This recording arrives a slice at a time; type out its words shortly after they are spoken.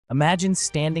Imagine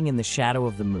standing in the shadow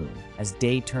of the moon as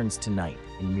day turns to night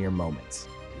in mere moments.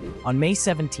 On May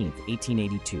 17,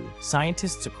 1882,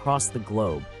 scientists across the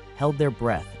globe held their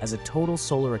breath as a total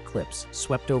solar eclipse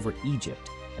swept over Egypt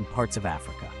and parts of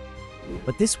Africa.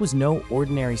 But this was no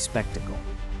ordinary spectacle.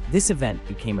 This event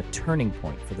became a turning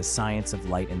point for the science of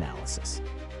light analysis.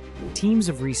 Teams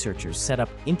of researchers set up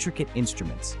intricate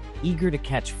instruments, eager to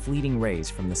catch fleeting rays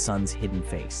from the sun's hidden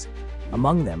face.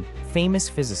 Among them, famous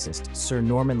physicist Sir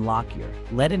Norman Lockyer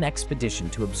led an expedition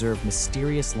to observe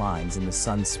mysterious lines in the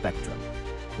sun's spectrum,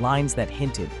 lines that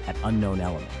hinted at unknown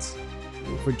elements.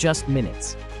 For just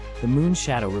minutes, the moon's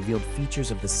shadow revealed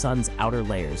features of the sun's outer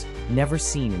layers never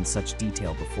seen in such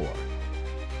detail before.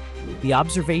 The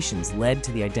observations led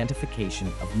to the identification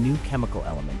of new chemical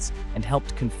elements and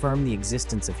helped confirm the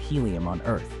existence of helium on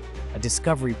Earth, a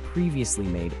discovery previously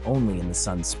made only in the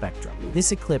sun's spectrum.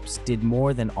 This eclipse did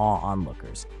more than awe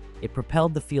onlookers. It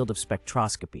propelled the field of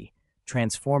spectroscopy,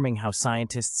 transforming how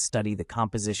scientists study the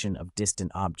composition of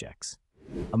distant objects.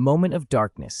 A moment of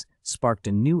darkness sparked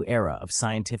a new era of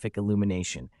scientific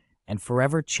illumination and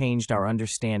forever changed our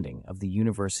understanding of the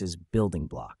universe's building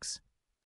blocks.